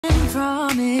been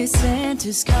promised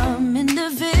Santa's coming to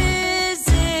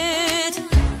visit.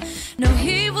 No,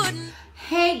 he wouldn't.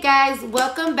 Hey guys,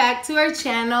 welcome back to our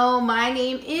channel. My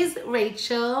name is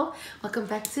Rachel. Welcome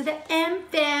back to the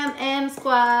M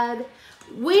Squad.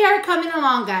 We are coming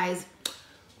along, guys.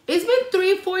 It's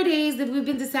been 3-4 days that we've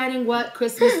been deciding what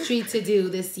Christmas tree to do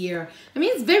this year. I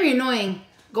mean, it's very annoying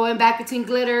going back between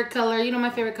glitter, color. You know my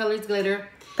favorite color is glitter.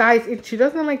 Guys, she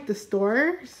doesn't like the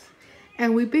stores.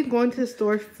 And we've been going to the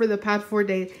stores for the past 4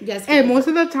 days. Yes. And most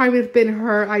of the time it's been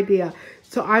her idea.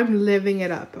 So I'm living it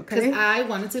up, okay? Because I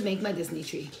wanted to make my Disney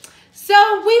tree.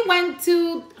 So we went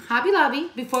to Hobby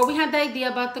Lobby before we had the idea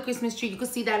about the Christmas tree. You could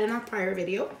see that in our prior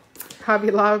video.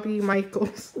 Hobby Lobby,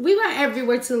 Michaels. We went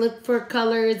everywhere to look for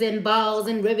colors and balls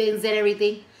and ribbons and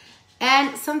everything.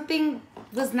 And something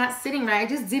was not sitting right. I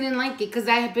just didn't like it because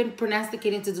I had been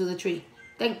pronosticating to do the tree.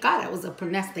 Thank God I was a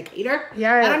pronosticator.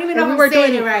 Yeah. I don't even know if I'm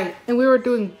saying it right. And we were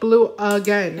doing blue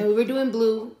again. And we were doing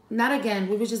blue. Not again.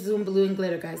 We were just doing blue and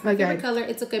glitter, guys. My favorite color.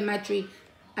 It's okay. My tree.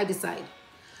 I decide.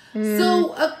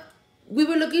 So we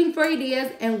were looking for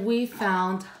ideas and we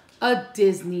found a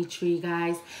Disney tree,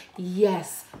 guys.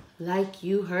 Yes, like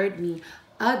you heard me.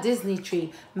 A Disney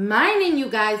tree. Minding you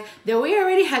guys that we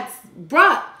already had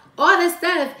brought all this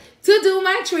stuff to do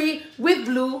my tree with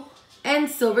blue and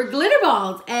silver glitter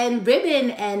balls and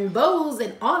ribbon and bows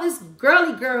and all this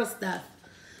girly girl stuff.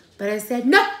 But I said,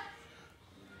 no,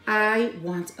 I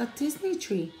want a Disney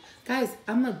tree. Guys,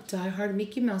 I'm a diehard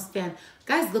Mickey Mouse fan.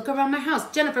 Guys, look around my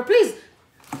house. Jennifer, please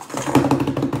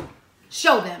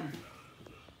show them.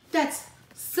 That's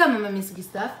some of my Mickey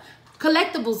stuff.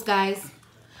 Collectibles, guys.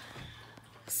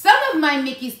 Some of my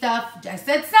Mickey stuff, I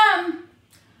said some,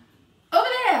 over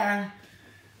there.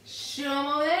 Show them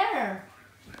over there.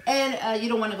 And you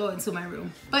don't want to go into my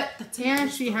room. But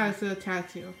and she has a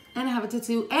tattoo. And I have a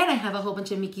tattoo. And I have a whole bunch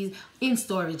of Mickeys in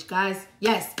storage, guys.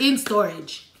 Yes, in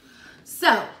storage.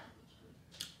 So,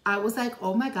 I was like,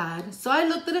 oh my God. So, I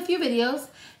looked at a few videos.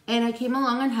 And I came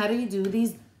along on how do you do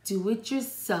these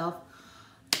do-it-yourself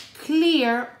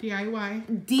clear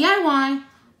DIY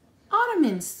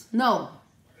ornaments. No,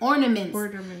 ornaments.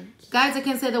 Ornaments. Guys, I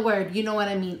can't say the word. You know what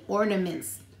I mean.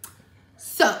 Ornaments.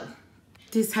 So,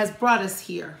 this has brought us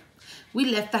here. We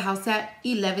left the house at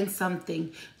 11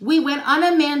 something. We went on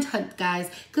a manhunt, guys,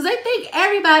 because I think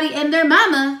everybody and their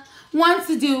mama wants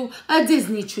to do a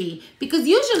Disney tree. Because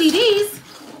usually these,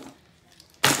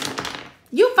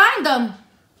 you find them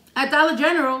at Dollar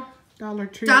General. Dollar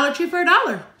Tree. Dollar Tree for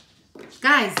 $1.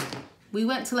 Guys, we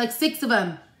went to like 6 of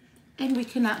them and we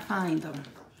could not find them.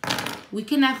 We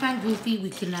could not find Goofy. We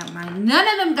could not find none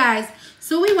of them, guys.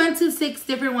 So we went to 6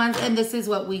 different ones and this is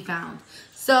what we found.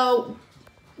 So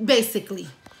basically,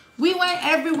 we went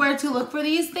everywhere to look for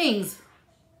these things.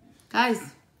 Guys,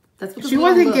 that's because she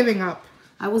wasn't giving up.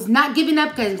 I was not giving up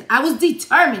because I was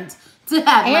determined to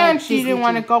have and she didn't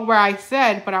want to go where I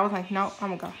said, but I was like, no, I'm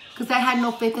going to go. Because I had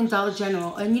no faith in Dollar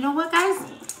General. And you know what,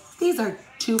 guys? These are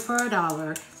 2 for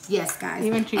 $1. Yes, guys.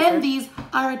 Even cheaper. And these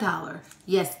are $1.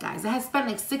 Yes, guys. I had spent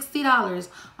like $60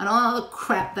 on all the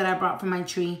crap that I brought for my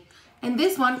tree. And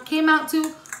this one came out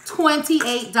to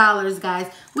 $28,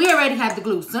 guys. We already had the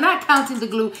glue. So not counting the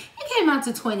glue, it came out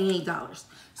to $28.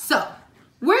 So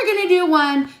we're going to do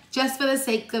one just for the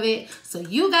sake of it. So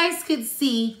you guys could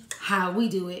see how we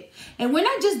do it. And we're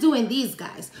not just doing these,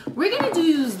 guys. We're going to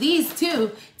use these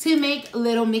too to make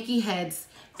little Mickey heads.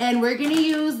 And we're going to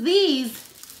use these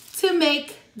to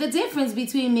make the difference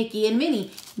between Mickey and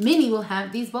Minnie. Minnie will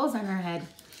have these bows on her head.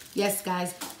 Yes,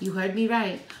 guys, you heard me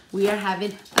right. We are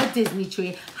having a Disney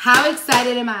tree. How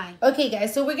excited am I? Okay,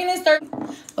 guys, so we're going to start.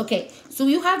 Okay, so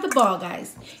you have the ball,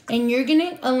 guys. And you're going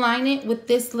to align it with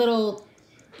this little,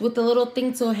 with the little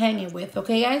thing to hang it with.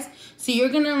 Okay, guys? So you're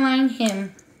going to align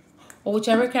him, or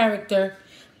whichever character,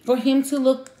 for him to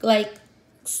look like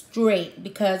straight.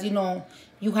 Because, you know,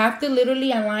 you have to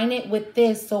literally align it with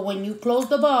this. So when you close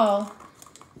the ball,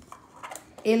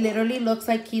 it literally looks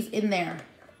like he's in there.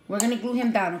 We're going to glue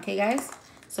him down, okay, guys?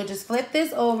 So just flip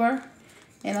this over.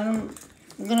 And I'm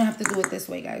going to have to do it this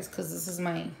way, guys, because this is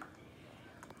my...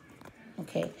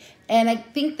 Okay. And I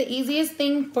think the easiest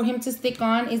thing for him to stick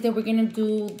on is that we're going to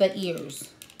do the ears.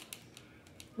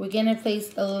 We're going to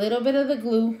place a little bit of the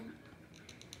glue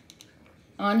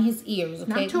on his ears,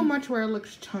 okay? Not too much where it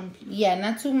looks chunky. Yeah,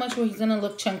 not too much where he's going to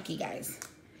look chunky, guys.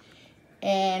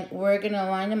 And we're going to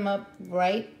line him up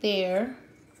right there.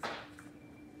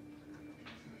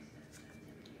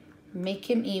 Make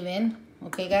him even,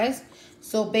 okay, guys?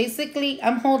 So basically,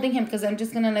 I'm holding him because I'm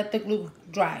just going to let the glue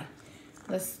dry.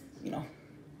 Let's, you know,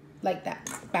 like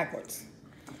that, backwards.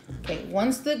 Okay,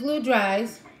 once the glue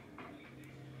dries,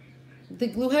 the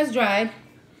glue has dried,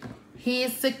 He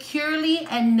is securely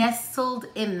and nestled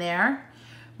in there.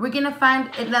 We're gonna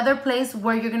find another place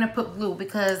where you're gonna put glue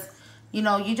because, you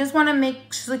know, you just wanna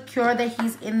make secure that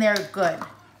he's in there good.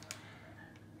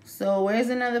 So where's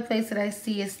another place that I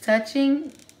see is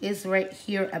touching? Is right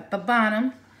here at the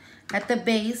bottom, at the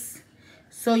base.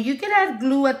 So you can add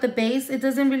glue at the base. It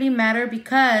doesn't really matter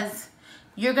because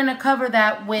you're gonna cover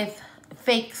that with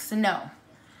fake snow.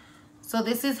 So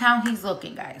this is how he's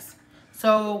looking, guys.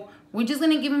 So we're just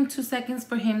gonna give him 2 seconds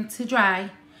for him to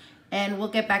dry and we'll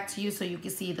get back to you so you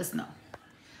can see the snow.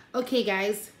 Okay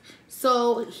guys,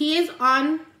 so he is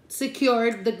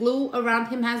secured. The glue around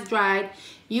him has dried.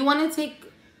 You wanna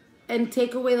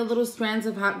take away the little strands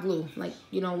of hot glue. Like,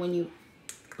 you know, when you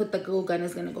put the glue gun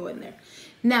is gonna go in there.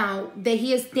 Now that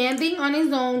he is standing on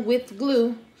his own with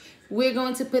glue, we're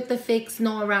going to put the fake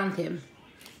snow around him.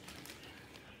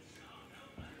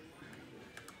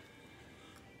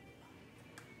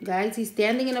 Guys, he's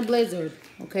standing in a blizzard,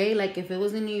 okay? Like if it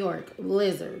was in New York,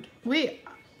 blizzard. Wait,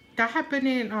 that happened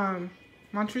in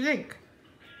Monsters Inc.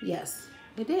 Yes,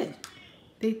 it did.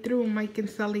 They threw Mike and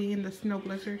Sully in the snow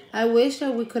blizzard. I wish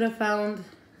that we could have found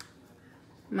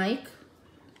Mike.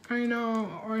 I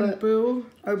know, or Boo.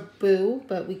 Or Boo,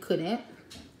 but we couldn't.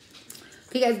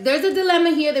 Okay, guys, there's a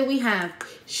dilemma here that we have.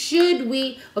 Should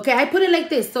we... Okay, I put it like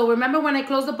this. So remember when I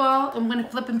close the ball, I'm going to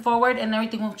flip him forward and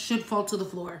everything should fall to the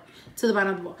floor, to the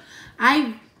bottom of the ball.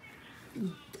 I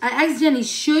asked Jenny,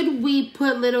 should we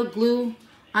put little glue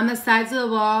on the sides of the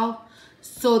ball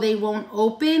so they won't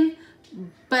open?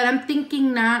 But I'm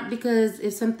thinking not, because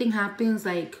if something happens,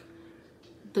 like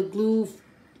the glue...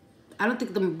 I don't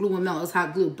think the glue will melt. It's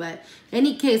hot glue. But in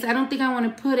any case, I don't think I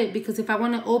want to put it, because if I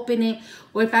want to open it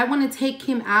or if I want to take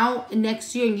him out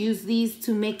next year and use these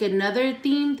to make another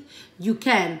themed, you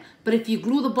can. But if you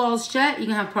glue the balls shut, you're going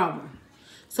to have a problem.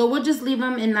 So we'll just leave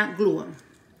them and not glue them.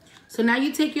 So now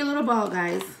you take your little ball,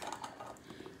 guys.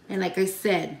 And like I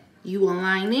said, you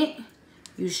align it.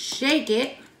 You shake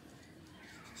it.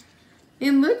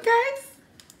 And look, guys.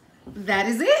 That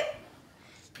is it.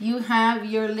 You have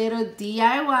your little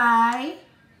DIY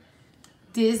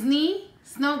Disney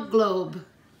snow globe.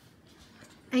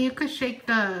 And you could shake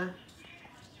the...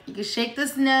 You can shake the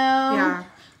snow. Yeah.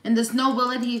 And the snow will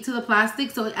adhere to the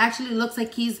plastic, so it actually looks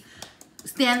like he's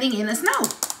standing in the snow.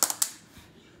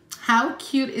 How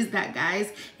cute is that,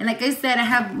 guys? And like I said, I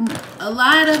have a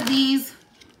lot of these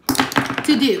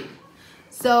to do.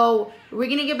 So we're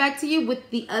going to get back to you with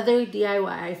the other DIY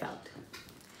I found.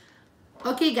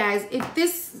 Okay guys,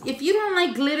 if you don't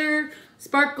like glitter,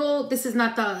 sparkle, this is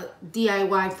not the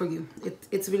DIY for you.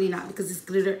 It's really not, because it's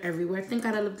glitter everywhere. Thank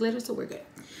God I love glitter, so we're good.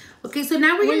 Okay, so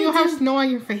now we're when gonna you have snow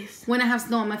on your face. When I have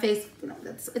snow on my face, you know,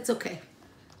 it's okay.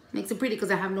 Makes it pretty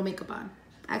because I have no makeup on.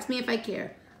 Ask me if I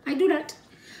care. I do not.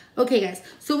 Okay guys,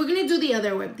 so we're gonna do the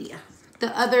other idea.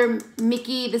 The other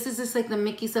Mickey, this is just like the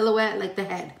Mickey silhouette, like the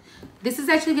head. This is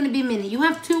actually gonna be mini. You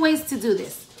have 2 ways to do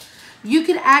this. You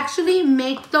could actually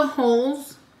make the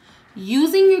holes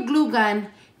using your glue gun.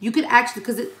 You could actually,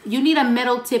 because you need a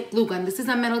metal tip glue gun. This is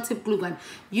a metal tip glue gun.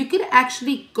 You could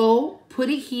actually go put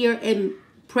it here and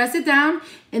press it down,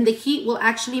 and the heat will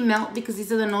actually melt, because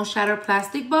these are the no shatter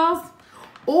plastic balls.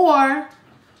 Or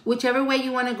whichever way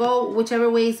you want to go, whichever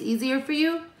way is easier for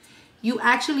you, you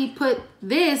actually put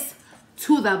this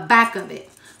to the back of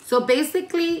it. So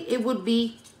basically it would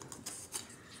be,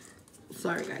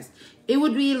 sorry guys, it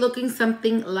would be looking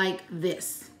something like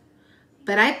this.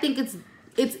 But I think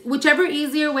it's whichever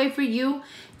easier way for you.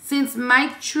 Since my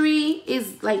tree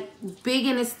is like big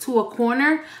and it's to a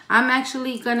corner, I'm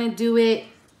actually gonna do it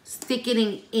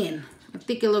sticking in. I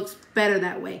think it looks better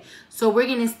that way. So we're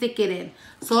gonna stick it in.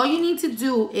 So all you need to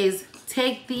do is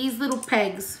take these little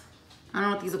pegs, I don't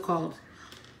know what these are called,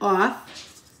 off.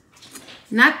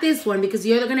 Not this one, because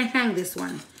you're gonna hang this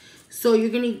one. So you're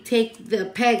gonna take the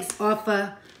pegs off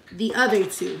of the other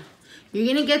 2. You're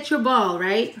gonna get your ball,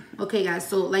 right? Okay guys,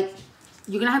 so like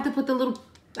you're gonna have to put the little,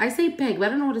 I say peg, but I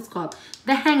don't know what it's called,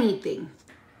 the hanging thing.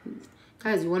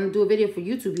 Guys, you want to do a video for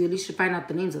YouTube, you at least should find out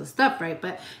the names of the stuff, right?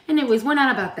 But anyways, we're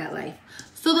not about that life.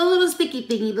 So the little sticky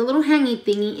thingy, the little hanging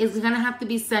thingy is gonna have to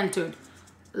be centered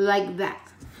like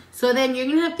that. So then you're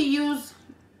gonna have to use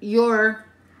your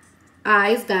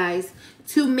eyes, guys,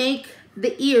 to make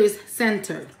the ears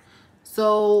centered.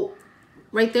 So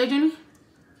right there, Jenny,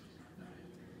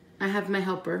 I have my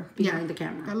helper behind the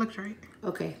camera. That looks right.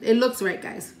 Okay, it looks right,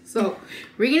 guys. So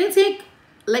we're gonna take,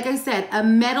 like I said, a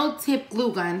metal tip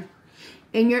glue gun,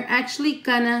 and you're actually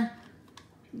gonna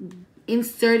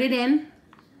insert it in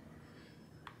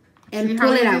and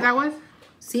pull it out. That was?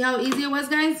 See how easy it was,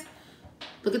 guys?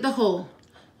 Look at the hole.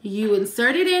 You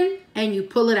insert it in and you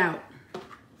pull it out.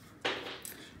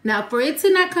 Now, for it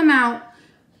to not come out,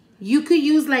 you could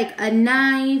use like a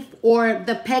knife or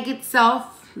the peg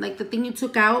itself, like the thing you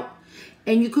took out,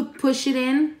 and you could push it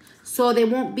in so there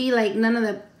won't be like none of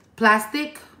the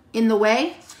plastic in the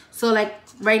way. So like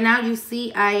right now you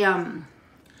see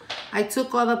I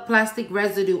took all the plastic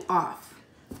residue off,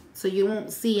 so you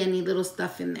won't see any little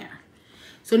stuff in there.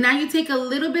 So now you take a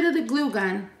little bit of the glue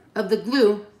gun,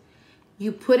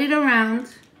 you put it around.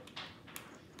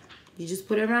 You just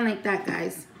put it around like that,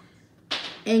 guys.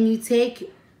 And you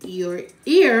take your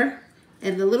ear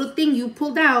and the little thing you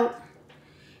pulled out,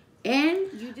 and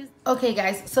you just... Okay,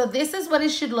 guys, so this is what it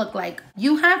should look like.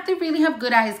 You have to really have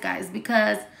good eyes, guys,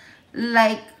 because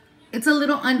like it's a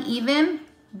little uneven,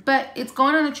 but it's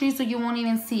going on the tree so you won't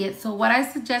even see it. So what I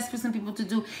suggest for some people to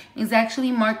do is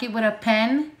actually mark it with a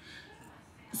pen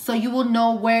so you will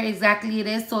know where exactly it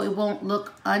is, so it won't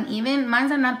look uneven.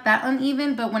 Mine are not that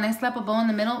uneven, but when I slap a bow in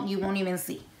the middle, you won't even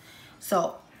see.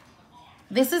 So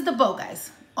this is the bow,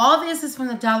 guys. All this is from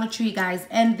the Dollar Tree, guys.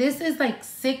 And this is like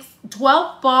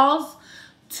 12 balls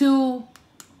to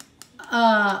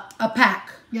a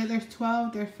pack. Yeah, there's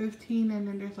 12, there's 15, and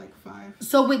then there's like 5.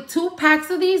 So with 2 packs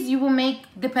of these, you will make,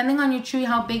 depending on your tree,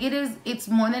 how big it is, it's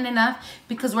more than enough,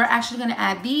 because we're actually going to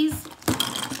add these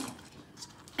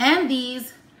and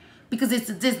these because it's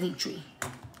a Disney tree.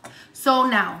 So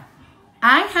now,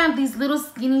 I have these little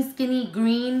skinny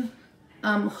green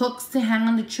hooks to hang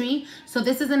on the tree. So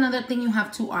this is another thing. You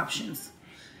have 2 options.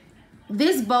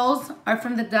 These bows are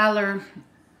from the Dollar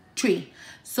Tree.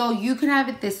 So you can have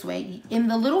it this way. In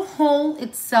the little hole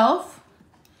itself,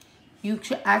 you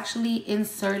should actually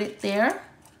insert it there.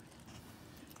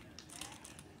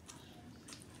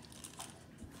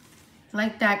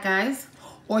 Like that, guys.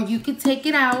 Or you could take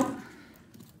it out.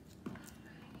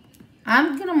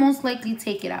 I'm gonna most likely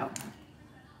take it out.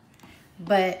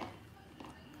 But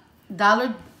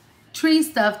Dollar Tree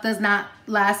stuff does not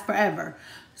last forever.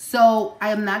 So I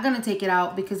am not gonna take it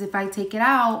out, because if I take it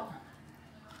out,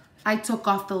 I took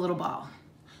off the little ball.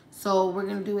 So we're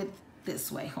gonna do it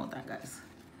this way. Hold on, guys.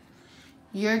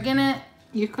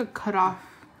 You could cut off.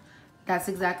 That's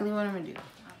exactly what I'm gonna do.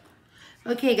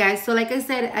 Okay, guys, so like I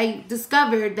said, I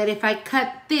discovered that if I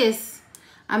cut this,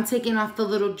 I'm taking off the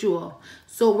little jewel.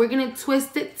 So we're gonna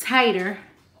twist it tighter.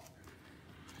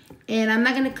 And I'm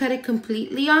not gonna cut it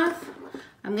completely off.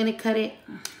 I'm gonna cut it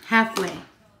halfway.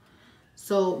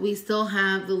 So we still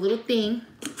have the little thing.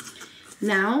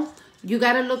 Now, you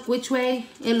gotta look which way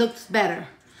it looks better.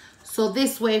 So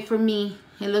this way, for me,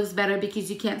 it looks better because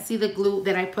you can't see the glue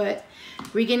that I put.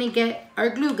 We're gonna get our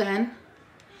glue gun,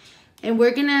 and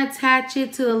we're gonna attach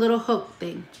it to the little hook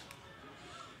thing.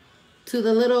 To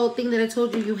the little thing that I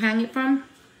told you hang it from.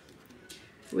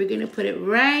 We're gonna put it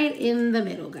right in the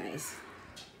middle, guys.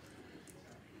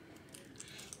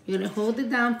 You're gonna hold it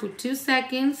down for 2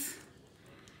 seconds,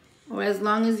 or as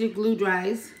long as your glue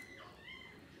dries.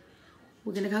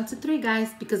 We're gonna count to 3,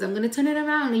 guys, because I'm gonna turn it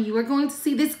around and you are going to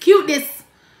see this cuteness.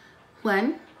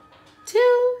 1,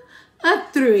 2,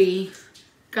 3.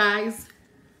 Guys,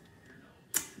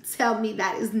 tell me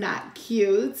that is not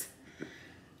cute.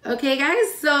 Okay,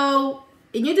 guys, so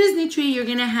in your Disney tree, you're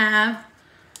gonna have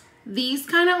these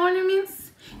kind of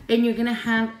ornaments, and you're gonna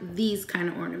have these kind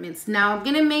of ornaments. Now I'm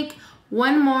gonna make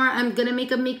one more. I'm gonna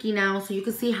make a Mickey now, so you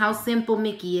can see how simple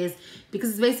Mickey is,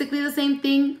 because it's basically the same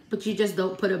thing, but you just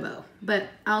don't put a bow. But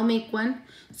I'll make one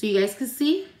so you guys can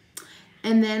see,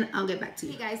 and then I'll get back to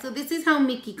you guys. So this is how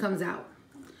Mickey comes out.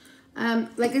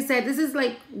 Like I said, this is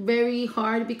like very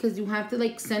hard because you have to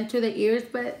like center the ears,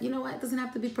 but you know what? It doesn't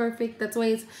have to be perfect. That's why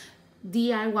it's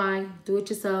DIY. Do it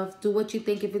yourself. Do what you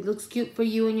think. If it looks cute for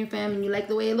you and your family and you like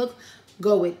the way it looks,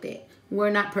 go with it.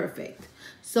 We're not perfect.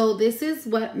 So this is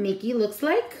what Mickey looks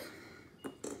like.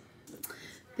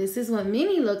 This is what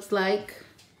Minnie looks like.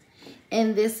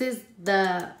 And this is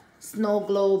the Snow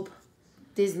Globe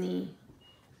Disney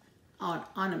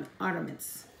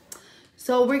ornaments.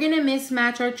 So we're gonna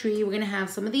mismatch our tree. We're gonna have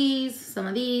some of these,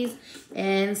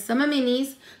 and some of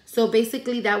Minnie's. So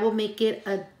basically that will make it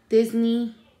a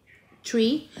Disney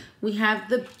tree. We have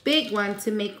the big one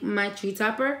to make my tree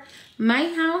topper.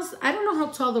 My house, I don't know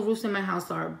how tall the roofs in my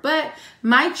house are, but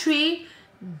my tree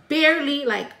barely,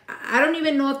 like, I don't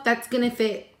even know if that's gonna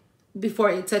fit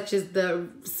before it touches the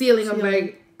ceiling of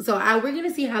my, so we're gonna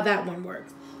see how that one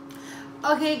works.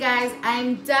 Okay guys,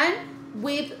 I'm done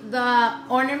with the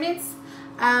ornaments.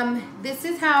 This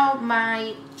is how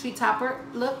my tree topper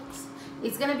looks.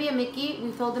 It's gonna be a Mickey.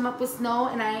 We filled him up with snow,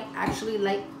 and I actually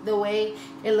like the way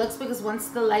it looks because once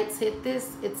the lights hit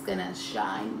this, it's gonna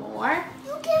shine more.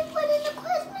 You can put in the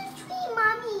Christmas tree,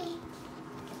 Mommy.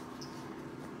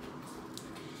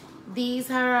 These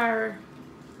are our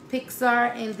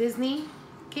Pixar and Disney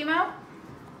came out.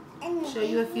 And Show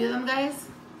you a few of them, guys.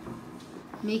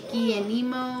 Mickey and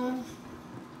Nemo.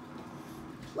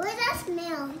 what does that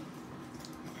smell?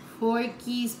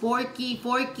 Forky, Sporky,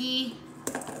 Forky.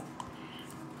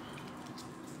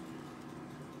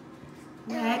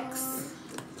 Rex.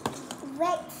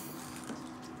 Rex,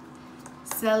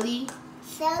 Sally.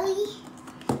 Sally,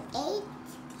 8.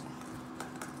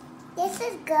 This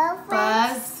is girlfriend.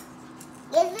 Buzz.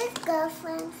 This is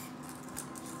girlfriends.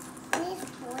 This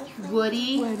boyfriend.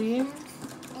 Woody. Woody. And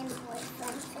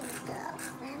boyfriends and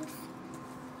girlfriends.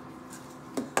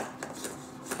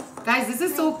 Guys, this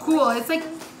is so cool. It's like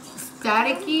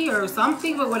staticky or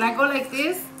something, but when I go like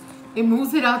this, it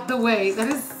moves it out the way. That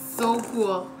is so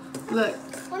cool. Look.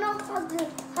 Oh no, how good,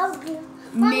 how good.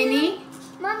 Minnie.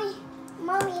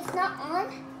 Mommy, it's not on.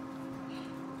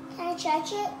 Can I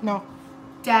touch it? No.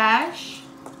 Dash.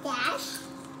 Dash.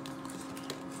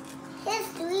 Here's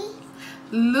 3.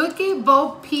 Look at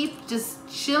Bo Peep just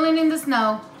chilling in the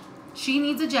snow. She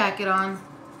needs a jacket on.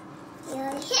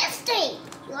 Your history.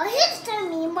 Your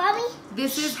history, Mommy.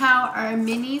 This is how our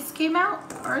minis came out.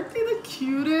 Aren't they the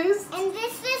cutest? And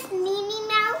this is Minnie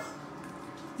Mouse.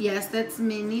 Yes, that's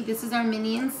Minnie. This is our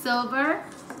Minnie in silver.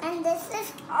 And this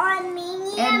is our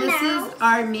Minnie And this Mouse. is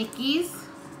our Mickeys.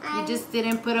 You And- just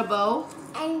didn't put a bow.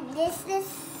 And this is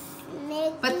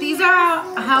Mickey. But these are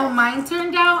how mine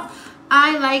turned out.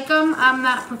 I like them. I'm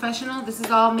not professional. This is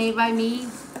all made by me.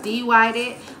 DIY'd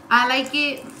it. I like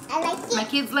it. I like it. My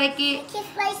kids like it. Kids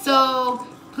like it. So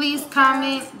please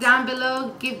comment down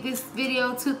below. Give this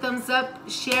video 2 thumbs up.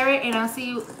 Share it. And I'll see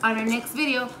you on our next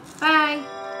video. Bye.